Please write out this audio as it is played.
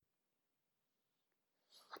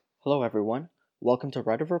Hello everyone, welcome to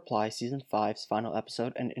Right of Reply Season 5's final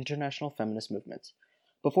episode and International Feminist Movements.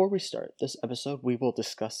 Before we start this episode, we will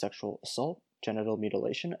discuss sexual assault, genital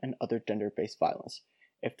mutilation, and other gender-based violence.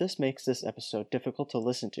 If this makes this episode difficult to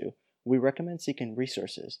listen to, we recommend seeking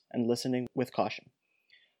resources and listening with caution.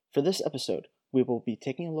 For this episode, we will be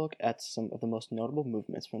taking a look at some of the most notable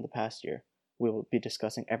movements from the past year. We will be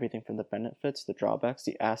discussing everything from the benefits, the drawbacks,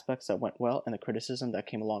 the aspects that went well, and the criticism that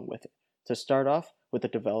came along with it. To start off with the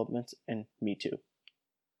developments in Me Too.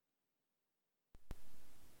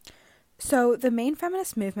 So the main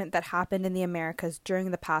feminist movement that happened in the Americas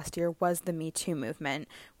during the past year was the Me Too movement,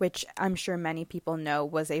 which I'm sure many people know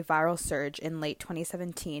was a viral surge in late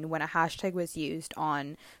 2017 when a hashtag was used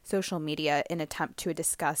on social media in an attempt to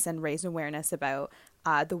discuss and raise awareness about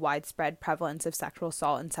the widespread prevalence of sexual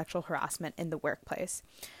assault and sexual harassment in the workplace.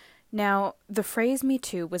 Now, the phrase Me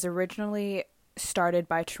Too was originally started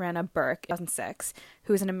by Tarana Burke in 2006,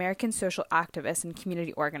 who is an American social activist and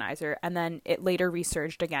community organizer, and then it later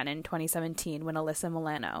resurged again in 2017 when Alyssa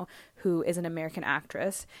Milano, who is an American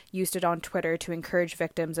actress, used it on Twitter to encourage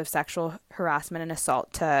victims of sexual harassment and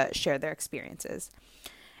assault to share their experiences.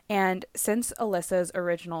 And since Alyssa's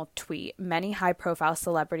original tweet, many high-profile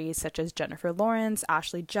celebrities such as Jennifer Lawrence,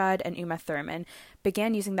 Ashley Judd, and Uma Thurman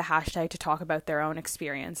began using the hashtag to talk about their own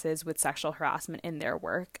experiences with sexual harassment in their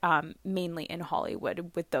work, mainly in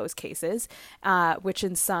Hollywood with those cases, which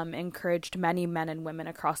in some encouraged many men and women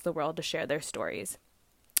across the world to share their stories.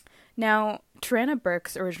 Now, Tarana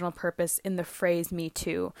Burke's original purpose in the phrase Me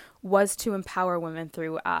Too was to empower women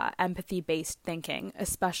through empathy-based thinking,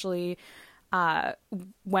 especially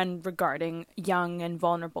when regarding young and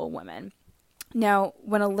vulnerable women. Now,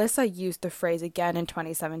 when Alyssa used the phrase again in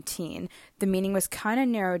 2017, the meaning was kind of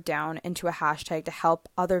narrowed down into a hashtag to help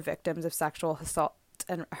other victims of sexual assault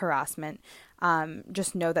and harassment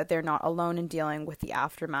just know that they're not alone in dealing with the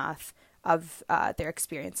aftermath of their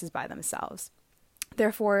experiences by themselves.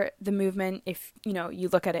 Therefore, the movement, if you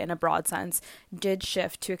look at it in a broad sense, did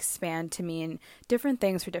shift to expand to mean different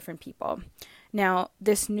things for different people. Now,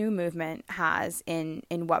 this new movement has, in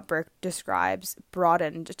what Burke describes,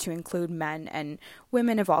 broadened to include men and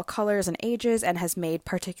women of all colors and ages, and has made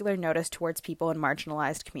particular notice towards people in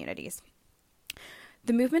marginalized communities.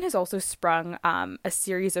 The movement has also sprung a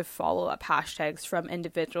series of follow-up hashtags from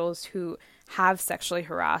individuals who have sexually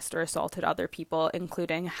harassed or assaulted other people,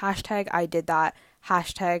 including hashtag I did that,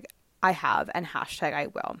 hashtag I have, and hashtag I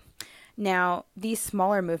will. Now, these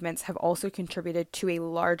smaller movements have also contributed to a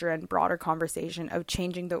larger and broader conversation of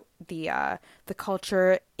changing the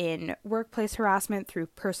culture in workplace harassment through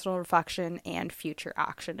personal reflection and future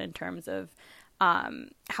action in terms of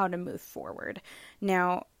how to move forward.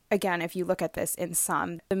 Now, again, if you look at this in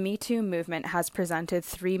sum, the Me Too movement has presented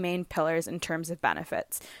three main pillars in terms of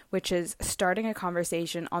benefits, which is starting a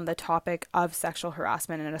conversation on the topic of sexual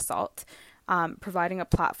harassment and assault, providing a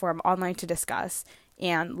platform online to discuss,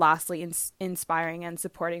 and lastly, inspiring and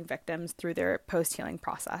supporting victims through their post-healing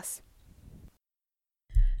process.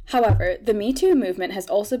 However, the Me Too movement has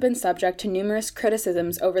also been subject to numerous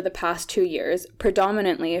criticisms over the past 2 years,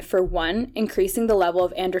 predominantly for 1, increasing the level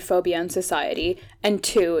of androphobia in society, and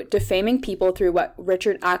 2, defaming people through what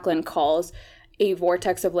Richard Ackland calls a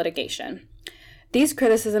vortex of litigation. These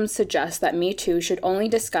criticisms suggest that Me Too should only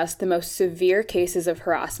discuss the most severe cases of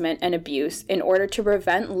harassment and abuse in order to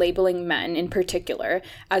prevent labeling men in particular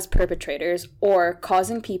as perpetrators or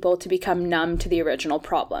causing people to become numb to the original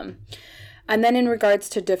problem. And then in regards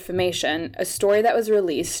to defamation, a story that was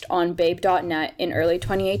released on babe.net in early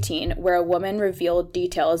 2018 where a woman revealed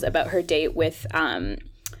details about her date with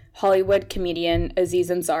Hollywood comedian Aziz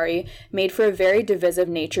Ansari made for a very divisive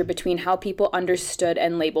nature between how people understood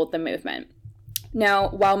and labeled the movement. Now,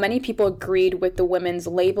 while many people agreed with the women's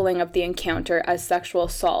labeling of the encounter as sexual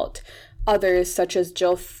assault, others, such as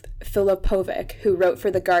Jill Filipovic, who wrote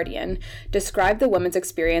for The Guardian, described the woman's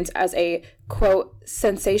experience as a, quote,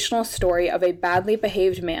 sensational story of a badly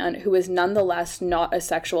behaved man who is nonetheless not a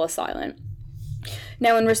sexual assailant.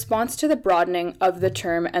 Now, in response to the broadening of the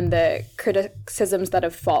term and the criticisms that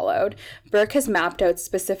have followed, Burke has mapped out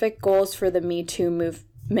specific goals for the Me Too movement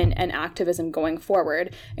and activism going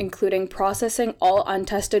forward, including processing all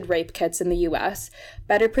untested rape kits in the U.S.,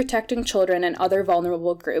 better protecting children and other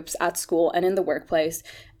vulnerable groups at school and in the workplace,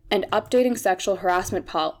 and updating sexual harassment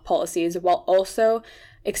policies while also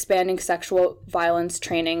expanding sexual violence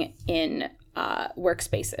training in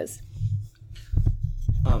workspaces.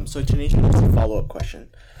 So Tanisha, just a follow-up question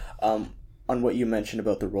on what you mentioned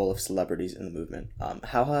about the role of celebrities in the movement.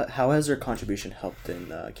 How has their contribution helped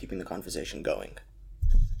in keeping the conversation going?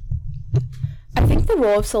 I think the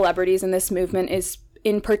role of celebrities in this movement is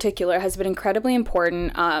in particular has been incredibly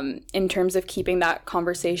important in terms of keeping that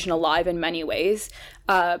conversation alive in many ways.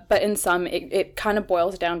 But in some, it kind of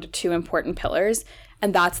boils down to two important pillars.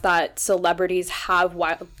 And that's that celebrities have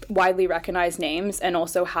widely recognized names and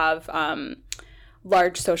also have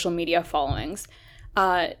large social media followings.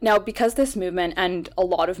 Now, because this movement and a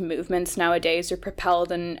lot of movements nowadays are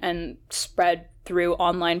propelled and spread through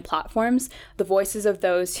online platforms, the voices of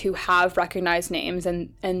those who have recognized names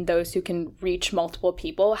and those who can reach multiple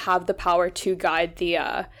people have the power to guide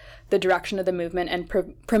the direction of the movement and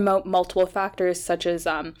promote multiple factors such as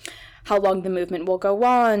how long the movement will go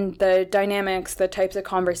on, the dynamics, the types of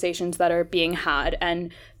conversations that are being had,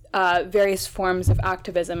 and various forms of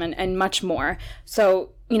activism and much more.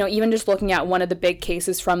 So, even just looking at one of the big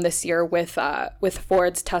cases from this year with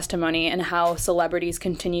Ford's testimony and how celebrities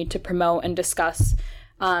continued to promote and discuss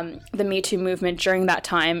the Me Too movement during that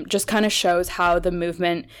time just kind of shows how the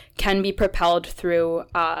movement can be propelled through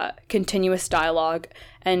continuous dialogue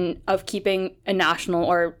and of keeping a national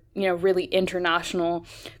or, really international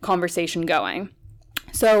conversation going.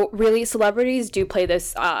 So really, celebrities do play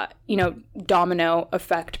this, domino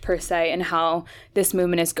effect per se in how this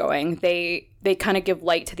movement is going. They kind of give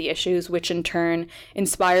light to the issues, which in turn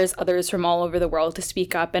inspires others from all over the world to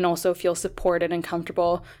speak up and also feel supported and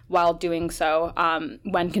comfortable while doing so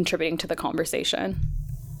when contributing to the conversation.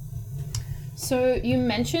 So you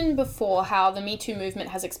mentioned before how the Me Too movement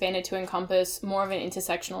has expanded to encompass more of an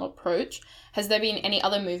intersectional approach. Has there been any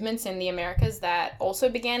other movements in the Americas that also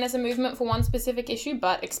began as a movement for one specific issue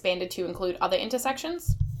but expanded to include other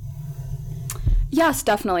intersections? Yes,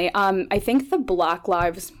 definitely. I think the Black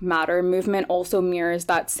Lives Matter movement also mirrors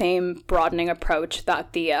that same broadening approach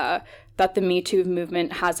that the Me Too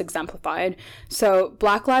movement has exemplified. So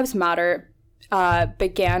Black Lives Matter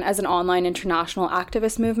began as an online international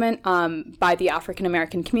activist movement by the African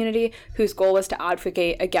American community, whose goal was to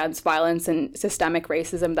advocate against violence and systemic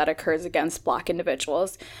racism that occurs against Black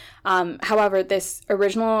individuals. However, this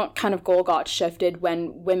original kind of goal got shifted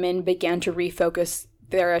when women began to refocus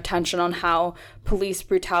their attention on how police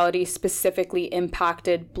brutality specifically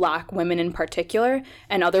impacted Black women in particular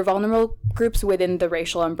and other vulnerable groups within the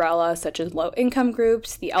racial umbrella, such as low-income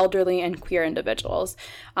groups, the elderly, and queer individuals.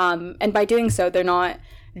 And by doing so, they're not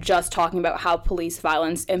just talking about how police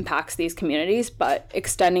violence impacts these communities, but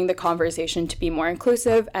extending the conversation to be more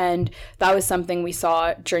inclusive. And that was something we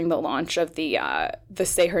saw during the launch of the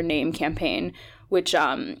Say Her Name campaign, which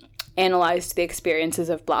analyzed the experiences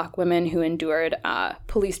of Black women who endured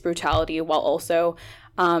police brutality while also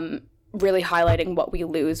really highlighting what we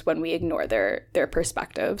lose when we ignore their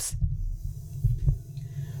perspectives.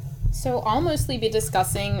 So I'll mostly be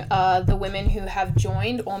discussing the women who have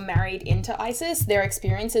joined or married into ISIS, their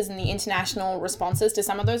experiences and the international responses to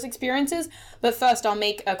some of those experiences. But first, I'll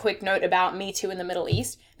make a quick note about Me Too in the Middle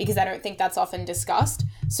East, because I don't think that's often discussed.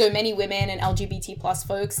 So many women and LGBT plus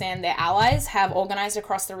folks and their allies have organized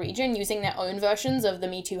across the region using their own versions of the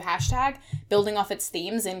Me Too hashtag, building off its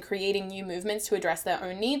themes and creating new movements to address their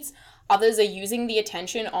own needs. Others are using the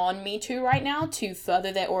attention on Me Too right now to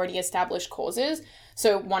further their already established causes.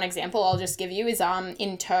 So one example I'll just give you is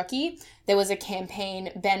in Turkey, there was a campaign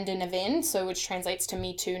Ben de Nevin, so which translates to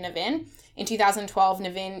Me Too Nevin. In 2012,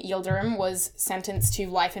 Nevin Yildirim was sentenced to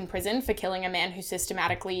life in prison for killing a man who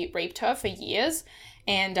systematically raped her for years.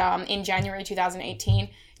 And in January 2018,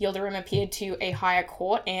 Yildirim appeared to a higher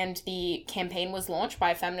court, and the campaign was launched by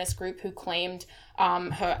a feminist group who claimed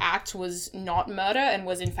her act was not murder and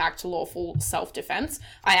was in fact lawful self-defense.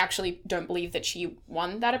 I actually don't believe that she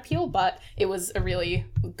won that appeal, but it was a really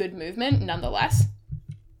good movement nonetheless.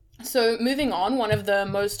 So moving on, one of the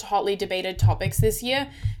most hotly debated topics this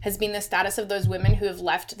year has been the status of those women who have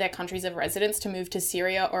left their countries of residence to move to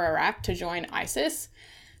Syria or Iraq to join ISIS.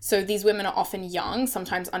 So these women are often young,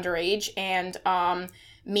 sometimes underage, and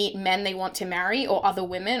meet men they want to marry or other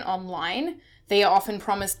women online. They are often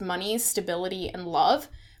promised money, stability, and love.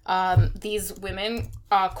 These women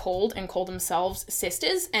are call themselves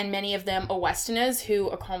sisters, and many of them are Westerners who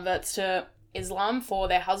are converts to Islam for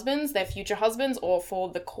their husbands, their future husbands, or for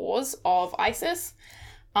the cause of ISIS.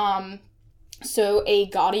 So a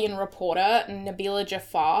Guardian reporter, Nabila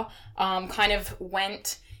Jafar, kind of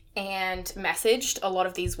went and messaged a lot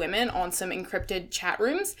of these women on some encrypted chat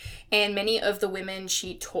rooms, and many of the women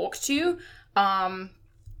she talked to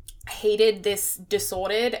hated this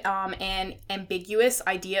disordered and ambiguous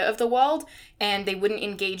idea of the world, and they wouldn't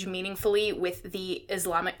engage meaningfully with the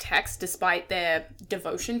Islamic text despite their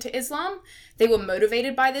devotion to Islam. They were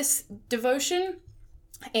motivated by this devotion,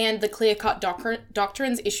 and the clear-cut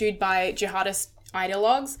doctrines issued by jihadist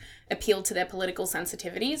ideologues appealed to their political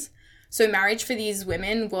sensitivities. So marriage for these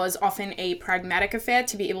women was often a pragmatic affair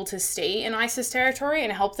to be able to stay in ISIS territory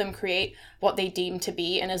and help them create what they deemed to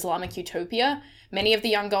be an Islamic utopia. Many of the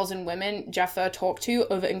young girls and women Jaffer talked to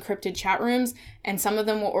over encrypted chat rooms, and some of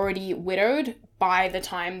them were already widowed by the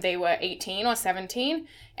time they were 18 or 17,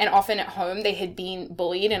 and often at home they had been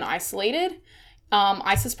bullied and isolated.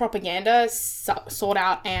 ISIS propaganda sought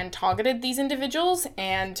out and targeted these individuals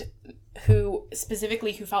and who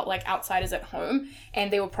felt like outsiders at home,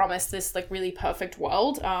 and they were promised this like really perfect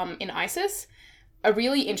world in ISIS. A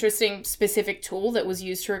really interesting specific tool that was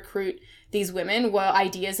used to recruit these women were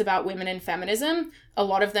ideas about women and feminism, a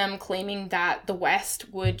lot of them claiming that the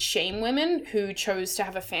West would shame women who chose to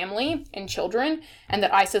have a family and children, and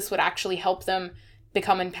that ISIS would actually help them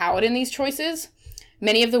become empowered in these choices.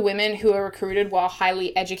 Many of the women who were recruited were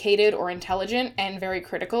highly educated or intelligent and very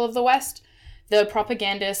critical of the West. The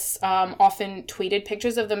propagandists often tweeted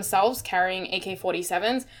pictures of themselves carrying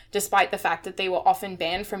AK-47s, despite the fact that they were often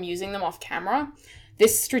banned from using them off camera.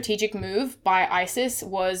 This strategic move by ISIS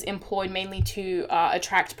was employed mainly to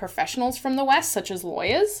attract professionals from the West, such as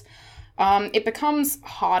lawyers. It becomes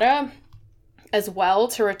harder as well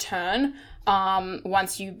to return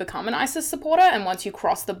once you become an ISIS supporter and once you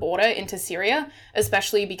cross the border into Syria,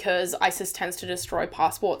 especially because ISIS tends to destroy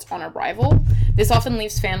passports on arrival. This often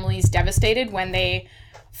leaves families devastated when they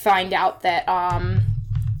find out that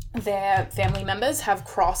their family members have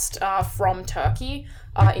crossed from Turkey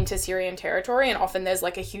into Syrian territory, and often there's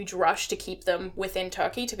like a huge rush to keep them within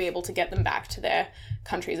Turkey to be able to get them back to their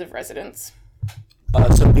countries of residence.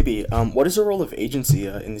 So, Bibi, what is the role of agency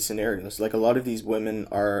in these scenarios? Like, a lot of these women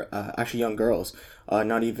are actually young girls,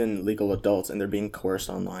 not even legal adults, and they're being coerced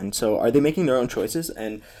online. So, are they making their own choices,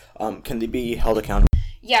 and can they be held accountable?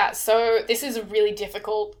 Yeah, so this is a really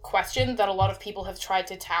difficult question that a lot of people have tried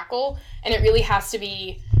to tackle, and it really has to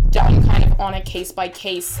be done kind of on a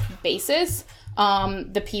case-by-case basis.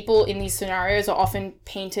 The people in these scenarios are often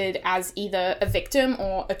painted as either a victim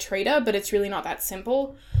or a traitor, but it's really not that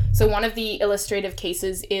simple. So one of the illustrative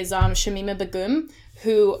cases is Shamima Begum,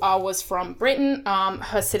 who was from Britain.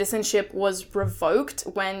 Her citizenship was revoked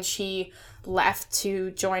when she left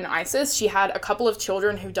to join ISIS. She had a couple of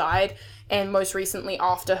children who died, and most recently,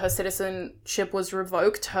 after her citizenship was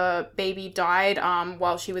revoked, her baby died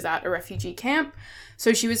while she was at a refugee camp.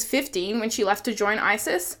 So she was 15 when she left to join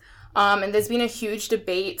ISIS. And there's been a huge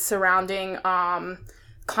debate surrounding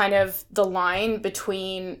kind of the line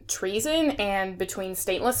between treason and between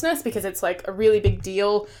statelessness, because it's like a really big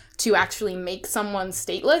deal to actually make someone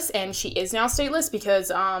stateless, and she is now stateless because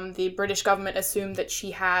the British government assumed that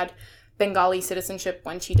she had Bengali citizenship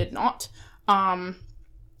when she did not.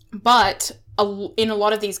 But in a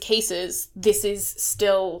lot of these cases, this is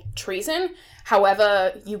still treason.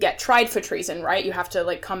 However, you get tried for treason, right? You have to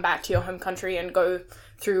like come back to your home country and go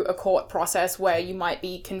through a court process where you might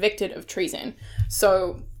be convicted of treason.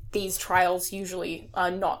 So these trials usually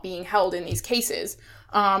are not being held in these cases.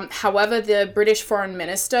 However, the British Foreign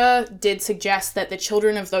Minister did suggest that the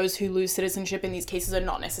children of those who lose citizenship in these cases are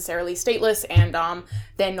not necessarily stateless, and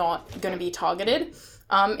they're not going to be targeted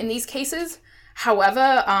in these cases.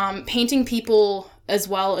 However, painting people as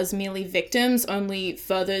well as merely victims only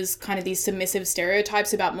furthers kind of these submissive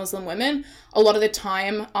stereotypes about Muslim women. A lot of the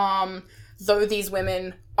time, though these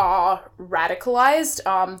women are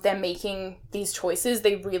radicalized, they're making these choices.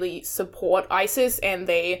 They really support ISIS and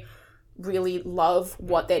they really love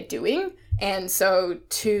what they're doing. And so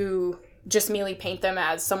to just merely paint them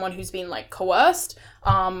as someone who's been like coerced,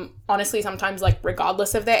 honestly, sometimes like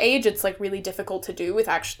regardless of their age, it's like really difficult to do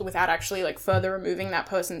without actually like further removing that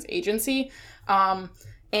person's agency.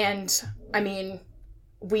 And I mean,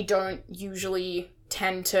 we don't usually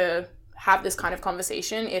tend to have this kind of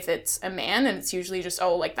conversation if it's a man, and it's usually just,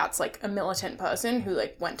 oh, like that's like a militant person who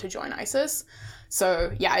like went to join ISIS.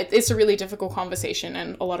 So yeah, it's a really difficult conversation,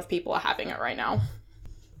 and a lot of people are having it right now.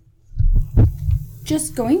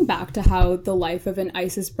 Just going back to how the life of an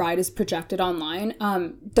ISIS bride is projected online,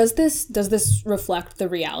 does this reflect the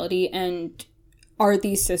reality, and are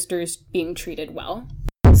these sisters being treated well?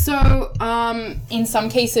 So, in some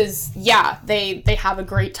cases, yeah, they have a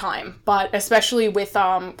great time, but especially with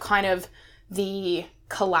kind of the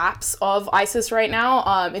collapse of ISIS right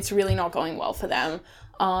now, it's really not going well for them.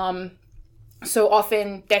 So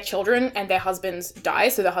often their children and their husbands die.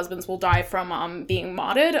 So their husbands will die from being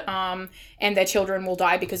martyred, and their children will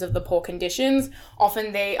die because of the poor conditions.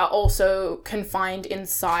 Often they are also confined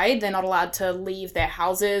inside. They're not allowed to leave their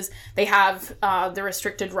houses. They have the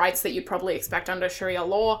restricted rights that you'd probably expect under Sharia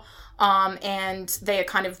law. And they are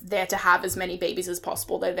kind of there to have as many babies as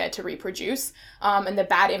possible. They're there to reproduce. And the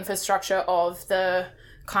bad infrastructure of the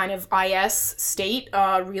kind of IS state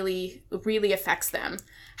really, really affects them.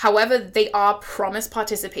 However, they are promised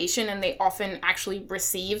participation and they often actually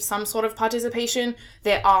receive some sort of participation.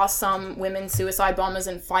 There are some women suicide bombers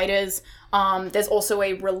and fighters. There's also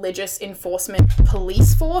a religious enforcement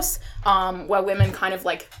police force where women kind of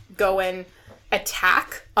like go and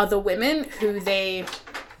attack other women who they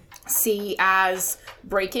see as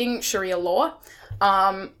breaking Sharia law.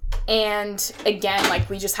 And again, like,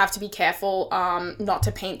 we just have to be careful not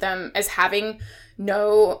to paint them as having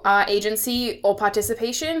no agency or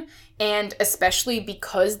participation, and especially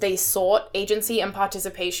because they sought agency and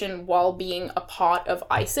participation while being a part of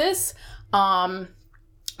ISIS,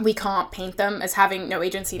 we can't paint them as having no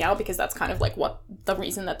agency now, because that's kind of like what the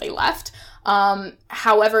reason that they left.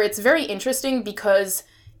 However, it's very interesting because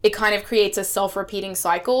it kind of creates a self-repeating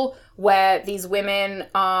cycle where these women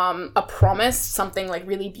are promised something like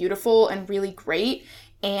really beautiful and really great,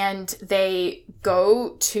 and they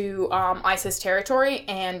go to ISIS territory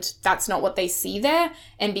and that's not what they see there.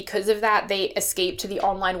 And because of that, they escape to the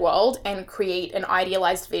online world and create an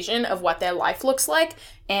idealized vision of what their life looks like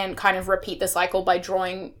and kind of repeat the cycle by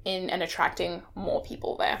drawing in and attracting more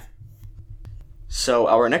people there. So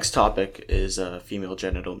our next topic is female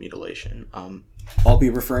genital mutilation. I'll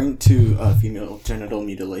be referring to female genital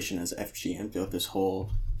mutilation as FGM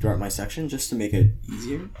throughout my section, just to make it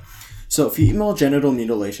easier. So female genital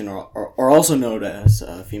mutilation, or also known as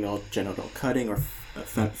female genital cutting or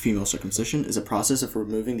female circumcision, is a process of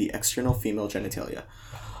removing the external female genitalia.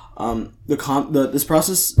 This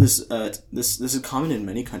process is common in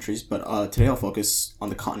many countries, but today I'll focus on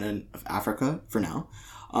the continent of Africa for now.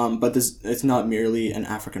 But it's not merely an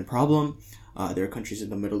African problem. There are countries in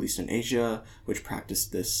the Middle East and Asia which practice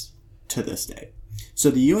this to this day.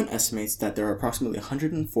 So the UN estimates that there are approximately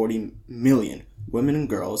 140 million women and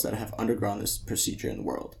girls that have undergone this procedure in the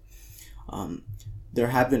world. There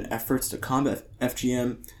have been efforts to combat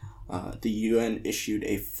FGM. The UN issued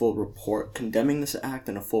a full report condemning this act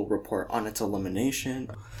and a full report on its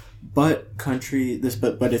elimination. But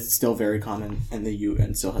it's still very common, and the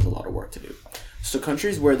UN still has a lot of work to do. So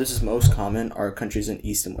countries where this is most common are countries in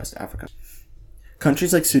East and West Africa.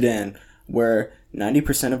 Countries like Sudan, where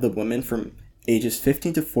 90% of the women from ages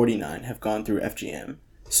 15 to 49 have gone through FGM.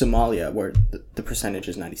 Somalia, where the percentage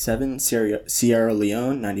is 97, Sierra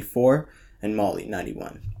Leone, 94, and Mali,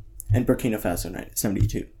 91, and Burkina Faso,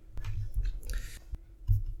 72.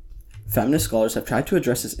 Feminist scholars have tried to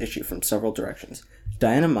address this issue from several directions.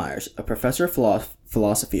 Diana Myers, a professor of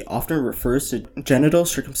philosophy, often refers to genital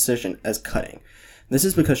circumcision as cutting. This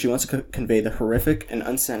is because she wants to convey the horrific and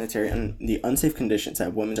unsanitary and the unsafe conditions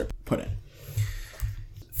that women are put in.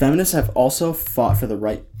 Feminists have also fought for the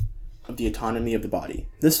right of the autonomy of the body.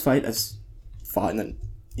 This fight has fought in the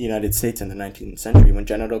United States in the 19th century when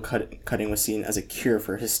genital cutting was seen as a cure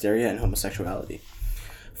for hysteria and homosexuality.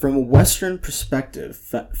 From a Western perspective,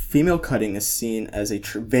 female cutting is seen as a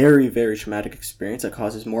very, very traumatic experience that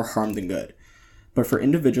causes more harm than good. But for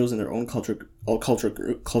individuals in their own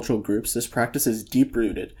cultural groups, this practice is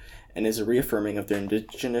deep-rooted and is a reaffirming of their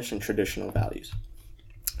indigenous and traditional values.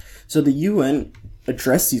 So the UN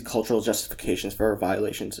addressed these cultural justifications for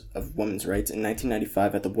violations of women's rights in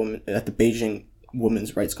 1995 at the Beijing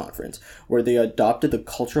Women's Rights Conference, where they adopted the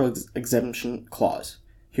Cultural Exemption Clause.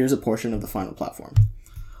 Here's a portion of the final platform.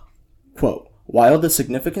 Quote, "While the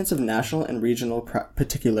significance of national and regional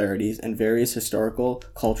particularities and various historical,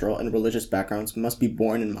 cultural, and religious backgrounds must be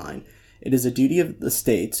borne in mind, it is a duty of the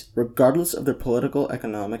states, regardless of their political,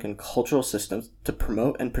 economic, and cultural systems, to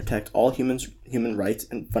promote and protect all human rights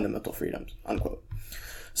and fundamental freedoms." Unquote.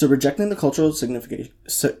 So rejecting the cultural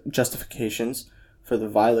justifications for the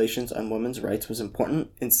violations on women's rights was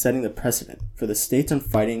important in setting the precedent for the states on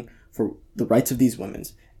fighting for the rights of these women,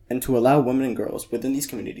 and to allow women and girls within these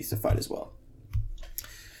communities to fight as well.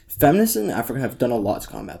 Feminists in Africa have done a lot to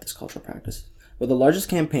combat this cultural practice, but the largest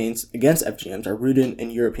campaigns against FGMs are rooted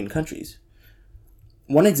in European countries.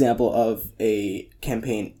 One example of a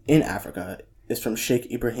campaign in Africa is from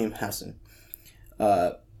Sheikh Ibrahim Hassan.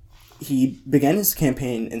 He began his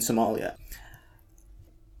campaign in Somalia,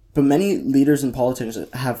 but many leaders and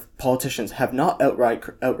politicians have not outright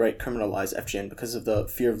criminalized FGM because of the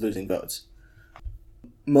fear of losing votes.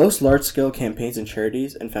 Most large-scale campaigns and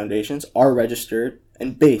charities and foundations are registered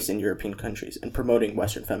and based in European countries and promoting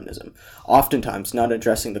Western feminism, oftentimes not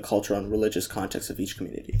addressing the cultural and religious context of each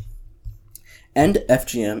community. End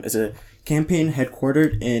FGM is a campaign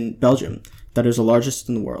headquartered in Belgium that is the largest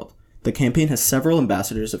in the world. The campaign has several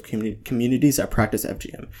ambassadors of communities that practice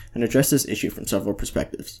FGM and address this issue from several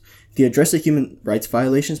perspectives. They address the human rights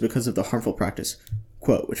violations because of the harmful practice,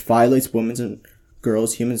 quote, which violates women's and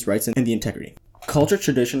girls' human rights and the integrity. Culture,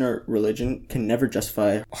 tradition, or religion can never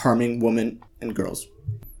justify harming women and girls.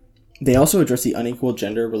 They also address the unequal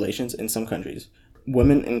gender relations in some countries.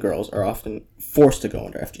 Women and girls are often forced to go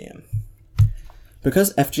under FGM.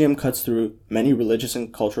 Because FGM cuts through many religious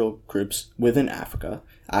and cultural groups within Africa,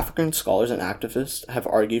 African scholars and activists have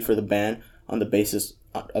argued for the ban on the basis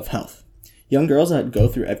of health. Young girls that go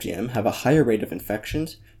through FGM have a higher rate of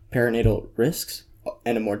infections, perinatal risks,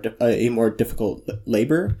 and a more difficult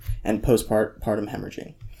labor and postpartum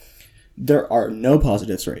hemorrhaging. There are no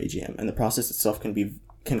positives for AGM, and the process itself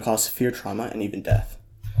can cause severe trauma and even death.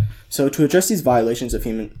 So to address these violations of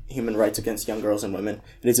human rights against young girls and women,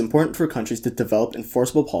 it is important for countries to develop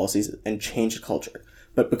enforceable policies and change culture.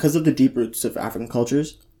 But because of the deep roots of African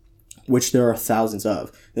cultures, which there are thousands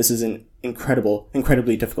of, this is an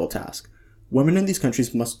incredibly difficult task. Women in these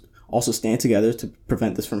countries must also stand together to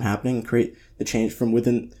prevent this from happening and create the change from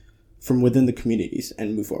within the communities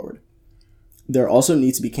and move forward. There also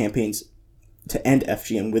needs to be campaigns to end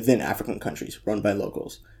FGM within African countries run by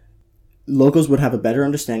locals. Locals would have a better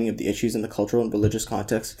understanding of the issues in the cultural and religious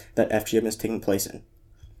context that FGM is taking place in.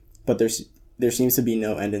 But there seems to be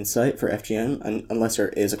no end in sight for FGM unless there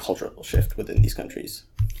is a cultural shift within these countries.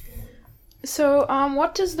 So,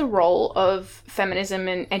 what does the role of feminism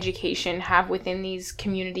and education have within these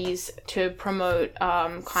communities to promote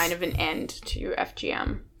kind of an end to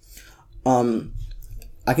FGM?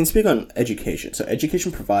 I can speak on education. So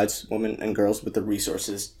education provides women and girls with the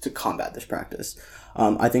resources to combat this practice.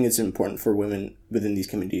 I think it's important for women within these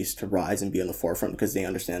communities to rise and be on the forefront because they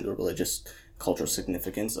understand the religious cultural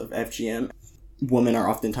significance of FGM. Women are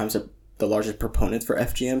oftentimes the largest proponents for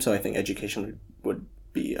FGM, so I think education would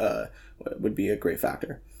be a great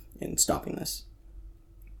factor in stopping this.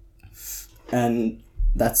 And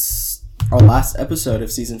that's our last episode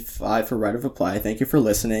of Season 5 for Right of Reply. Thank you for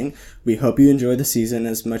listening. We hope you enjoyed the season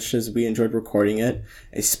as much as we enjoyed recording it.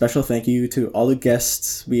 A special thank you to all the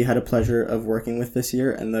guests we had a pleasure of working with this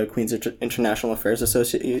year and the Queen's International Affairs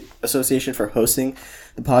Association for hosting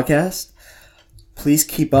the podcast. Please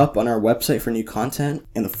keep up on our website for new content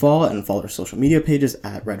in the fall and follow our social media pages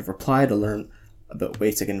at Right of Reply to learn about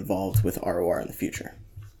ways to get involved with ROR in the future.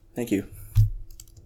 Thank you.